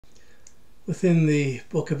Within the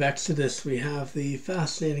book of Exodus, we have the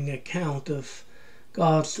fascinating account of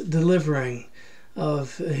God's delivering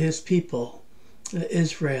of his people,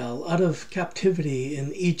 Israel, out of captivity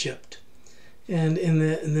in Egypt. And in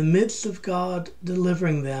the midst of God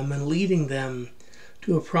delivering them and leading them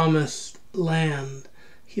to a promised land,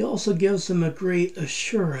 he also gives them a great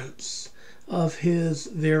assurance of his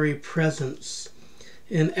very presence.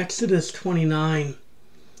 In Exodus 29,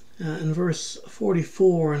 in verse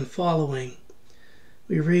 44 and following,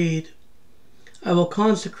 we read, "I will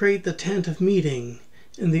consecrate the tent of meeting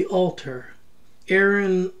and the altar.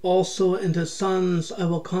 Aaron also and his sons I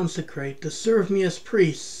will consecrate to serve me as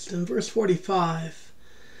priests." In verse 45,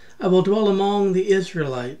 "I will dwell among the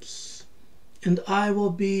Israelites, and I will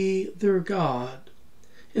be their God.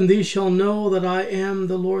 And these shall know that I am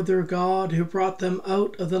the Lord their God, who brought them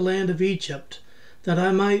out of the land of Egypt, that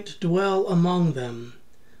I might dwell among them.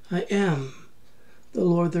 I am the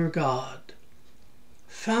Lord their God."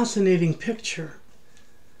 Fascinating picture.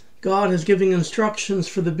 God is giving instructions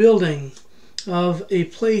for the building of a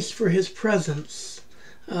place for his presence,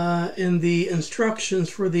 and the instructions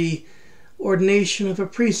for the ordination of a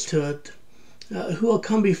priesthood who will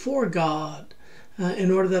come before God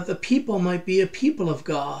in order that the people might be a people of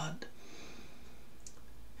God.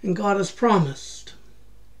 And God has promised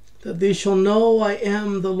that they shall know I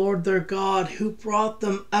am the Lord their God, who brought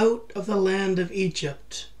them out of the land of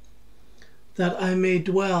Egypt, that I may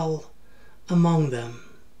dwell among them.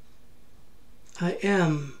 I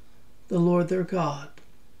am the Lord their God.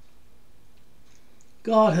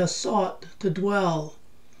 God has sought to dwell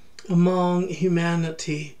among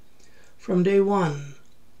humanity from day one.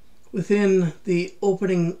 Within the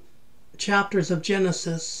opening chapters of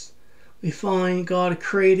Genesis, we find God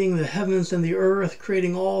creating the heavens and the earth,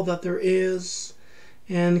 creating all that there is,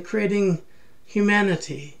 and creating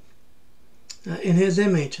humanity in his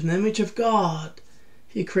image. In the image of God,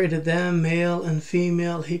 he created them, male and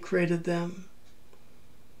female, he created them.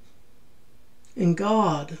 In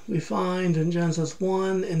God, we find in Genesis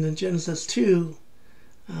 1 and in Genesis 2,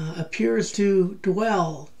 appears to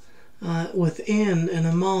dwell within and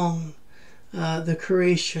among the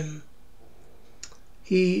creation.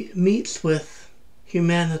 He meets with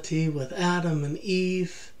humanity, with Adam and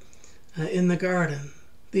Eve in the garden.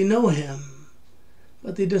 They know him,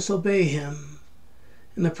 but they disobey him.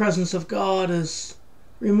 And the presence of God is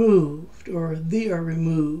removed, or they are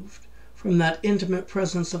removed from that intimate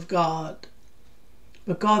presence of God.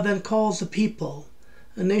 But God then calls the people,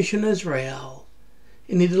 a nation Israel,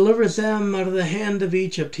 and he delivers them out of the hand of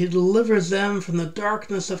Egypt. He delivers them from the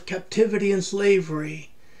darkness of captivity and slavery.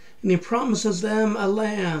 And he promises them a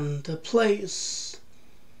land, a place.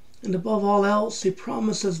 And above all else, he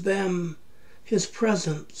promises them his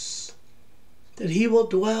presence, that he will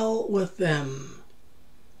dwell with them.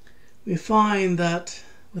 We find that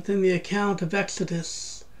within the account of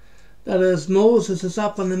Exodus, that as Moses is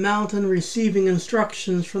up on the mountain receiving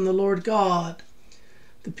instructions from the Lord God,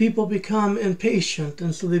 the people become impatient,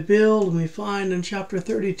 and so they build, and we find in chapter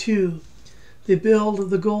 32, they build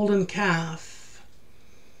the golden calf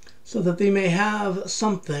so that they may have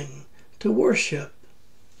something to worship.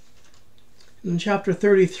 In chapter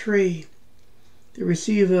 33, they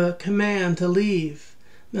receive a command to leave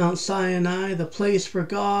Mount Sinai, the place where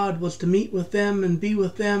God was to meet with them and be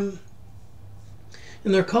with them.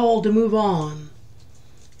 And they're called to move on.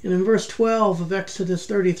 And in verse 12 of Exodus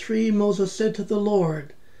 33, Moses said to the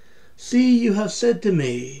Lord, "See, you have said to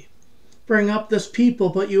me, bring up this people,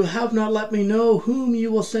 but you have not let me know whom you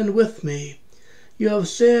will send with me. You have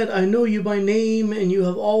said, I know you by name, and you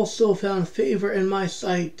have also found favor in my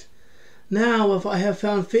sight. Now, if I have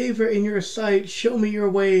found favor in your sight, show me your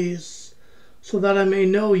ways, so that I may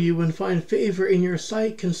know you and find favor in your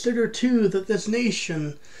sight. Consider too that this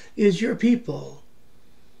nation is your people."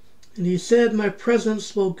 And he said, "My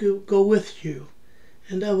presence will go with you,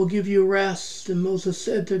 and I will give you rest." And Moses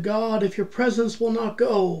said to God, "If your presence will not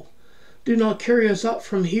go, do not carry us up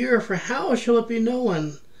from here, for how shall it be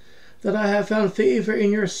known that I have found favor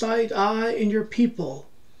in your sight, I and your people,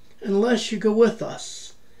 unless you go with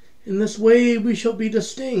us? In this way we shall be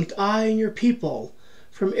distinct, I and your people,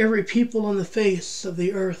 from every people on the face of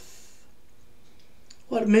the earth."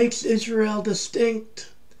 What makes Israel distinct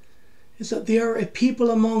is that they are a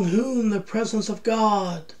people among whom the presence of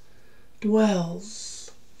God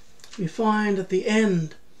dwells. We find at the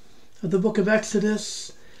end of the book of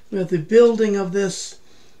Exodus, we have the building of this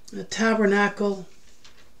tabernacle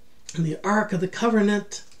and the Ark of the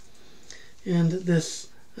Covenant, and this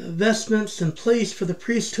vestments and place for the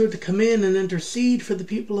priesthood to come in and intercede for the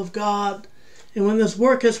people of God. And when this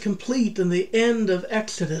work is complete in the end of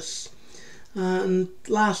Exodus, in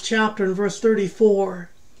last chapter in verse 34,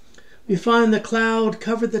 we find the cloud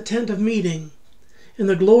covered the tent of meeting, and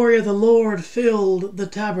the glory of the Lord filled the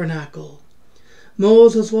tabernacle.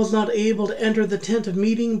 Moses was not able to enter the tent of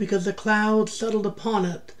meeting because the cloud settled upon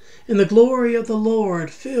it, and the glory of the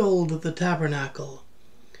Lord filled the tabernacle.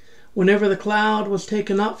 Whenever the cloud was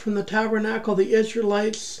taken up from the tabernacle, the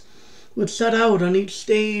Israelites would set out on each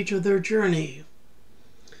stage of their journey.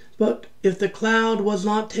 But if the cloud was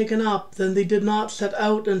not taken up, then they did not set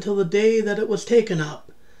out until the day that it was taken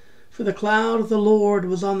up. For the cloud of the Lord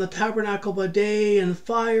was on the tabernacle by day, and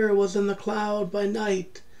fire was in the cloud by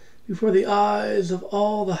night, before the eyes of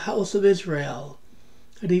all the house of Israel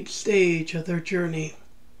at each stage of their journey.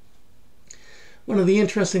 One of the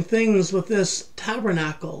interesting things with this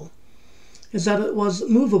tabernacle is that it was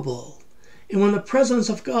movable. And when the presence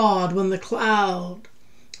of God, when the cloud,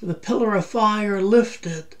 the pillar of fire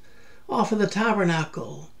lifted off of the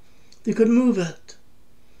tabernacle, they could move it.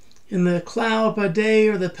 And the cloud by day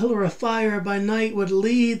or the pillar of fire by night would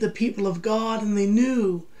lead the people of God, and they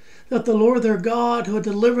knew that the Lord their God who had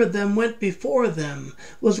delivered them went before them,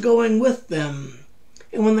 was going with them.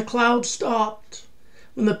 And when the cloud stopped,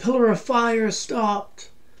 when the pillar of fire stopped,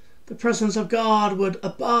 the presence of God would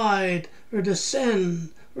abide or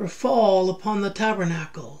descend or fall upon the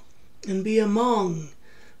tabernacle and be among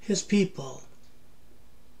his people.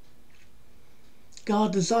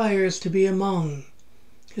 God desires to be among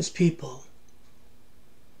his people.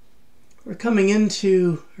 We're coming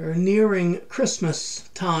into or nearing Christmas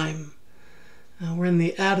time. We're in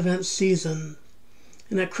the Advent season.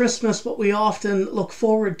 And at Christmas, what we often look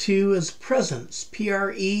forward to is presents,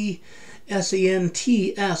 presents,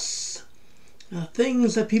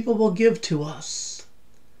 things that people will give to us.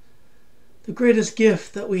 The greatest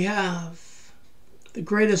gift that we have, the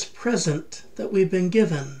greatest present that we've been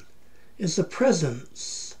given, is the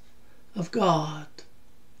presence of God.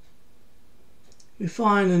 We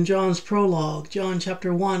find in John's prologue, John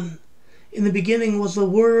chapter 1, in the beginning was the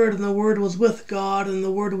Word, and the Word was with God, and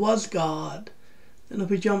the Word was God. Then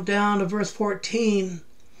if we jump down to verse 14,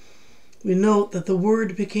 we note that the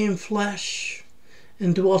Word became flesh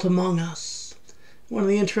and dwelt among us. One of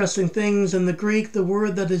the interesting things in the Greek, the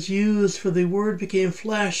word that is used for the Word became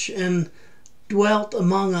flesh and dwelt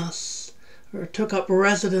among us, or took up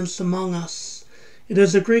residence among us, it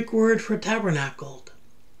is the Greek word for tabernacled.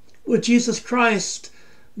 With Jesus Christ,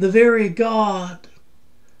 the very God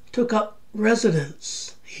took up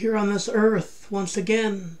residence here on this earth once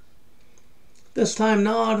again. This time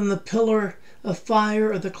not in the pillar of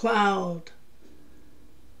fire or the cloud,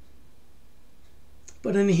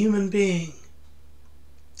 but in a human being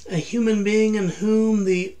in whom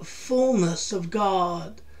the fullness of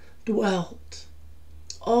God dwelt,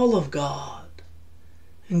 all of God.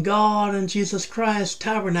 And God and Jesus Christ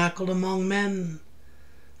tabernacled among men,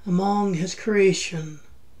 among his creation,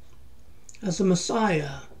 as the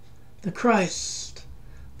Messiah, the Christ,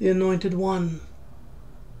 the Anointed One.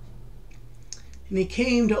 And he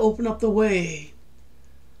came to open up the way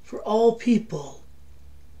for all people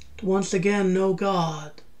to once again know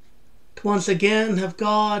God, to once again have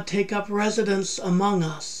God take up residence among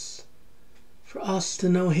us, for us to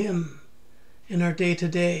know him in our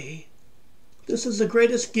day-to-day. This is the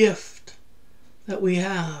greatest gift that we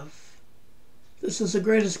have. This is the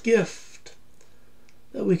greatest gift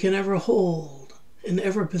that we can ever hold and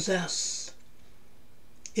ever possess.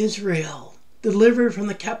 Israel, delivered from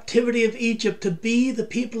the captivity of Egypt to be the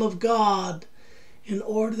people of God in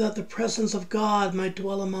order that the presence of God might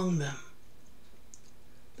dwell among them.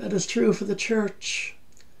 That is true for the church.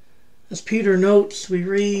 As Peter notes, we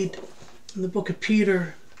read in the book of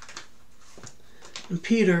Peter, in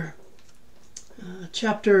Peter,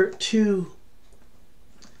 chapter 2,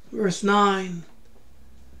 verse 9,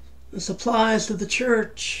 this applies to the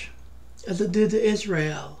church as it did to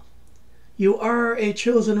Israel. You are a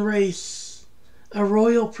chosen race, a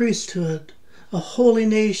royal priesthood, a holy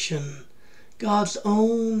nation, God's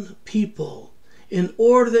own people, in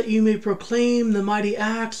order that you may proclaim the mighty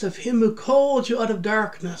acts of him who called you out of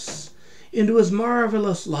darkness into his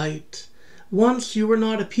marvelous light. Once you were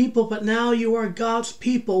not a people, but now you are God's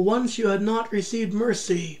people. Once you had not received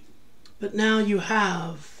mercy, but now you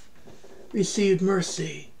have received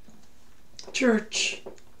mercy. Church,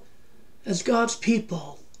 as God's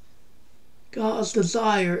people, God's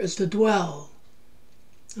desire is to dwell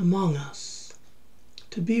among us,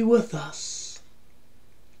 to be with us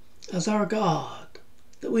as our God,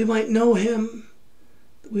 that we might know him,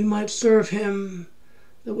 that we might serve him,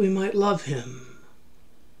 that we might love him.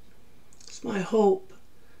 It's my hope,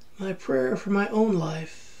 my prayer for my own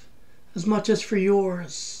life, as much as for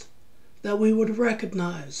yours, that we would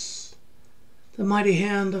recognize the mighty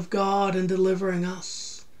hand of God in delivering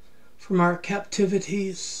us from our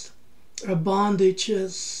captivities, our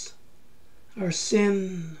bondages, our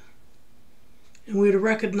sin. And we would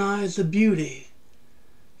recognize the beauty,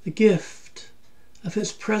 the gift of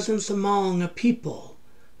His presence among a people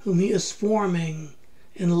whom He is forming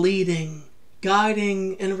and leading,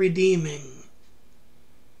 guiding and redeeming.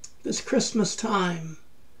 This Christmas time,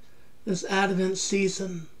 this Advent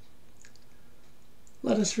season,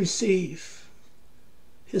 let us receive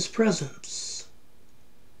His presence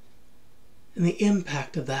and the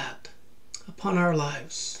impact of that upon our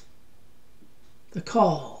lives. The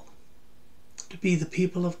call to be the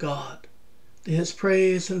people of God, to His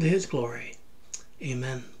praise and to His glory.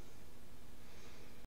 Amen.